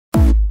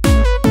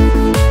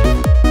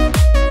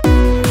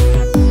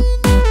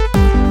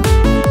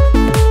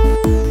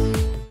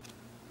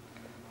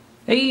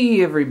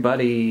Hey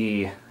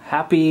everybody!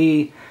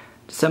 Happy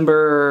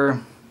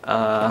December,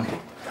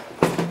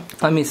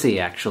 let me see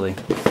actually.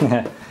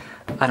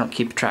 I don't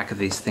keep track of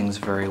these things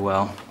very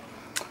well.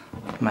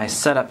 My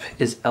setup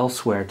is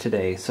elsewhere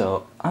today,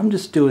 so I'm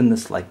just doing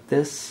this like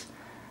this.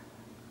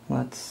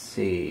 Let's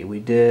see, we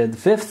did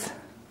the 5th,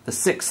 the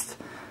 6th.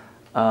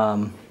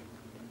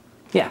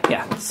 Yeah,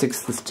 the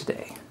 6th is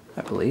today,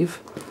 I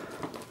believe.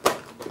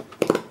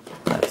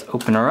 Let's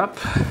open her up.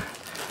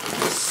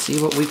 Let's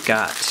see what we've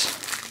got.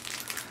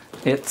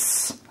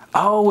 It's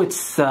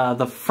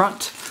the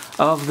front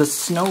of the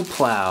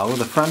snowplow,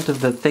 the front of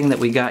the thing that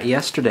we got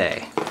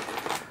yesterday.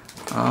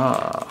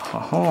 Dump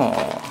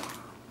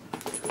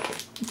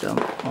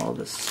all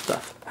this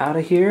stuff out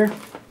of here.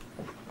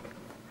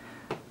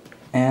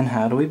 And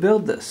how do we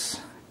build this?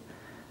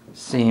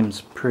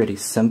 Seems pretty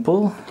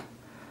simple.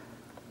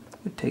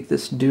 We take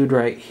this dude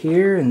right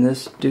here, and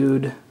this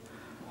dude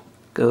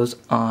goes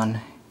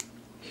on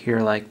here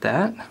like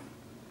that.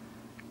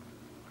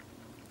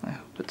 I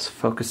hope it's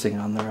focusing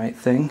on the right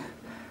thing.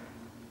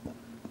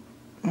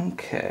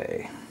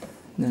 Okay,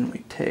 then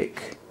we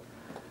take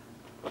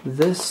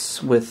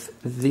this with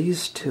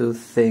these two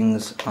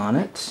things on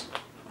it.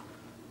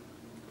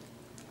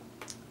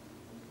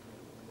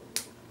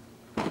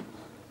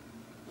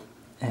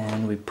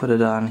 And we put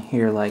it on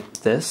here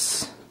like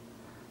this.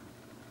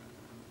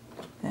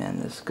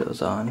 And this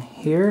goes on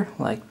here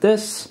like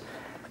this.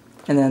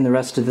 And then the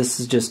rest of this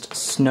is just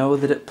snow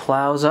that it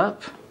plows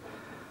up.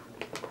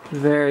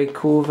 Very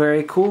cool,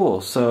 very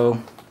cool.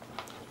 So,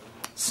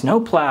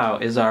 snowplow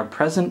is our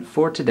present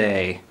for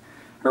today.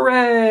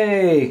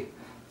 Hooray!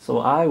 So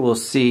I will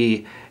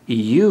see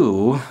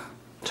you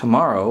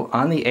tomorrow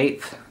on the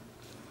 8th.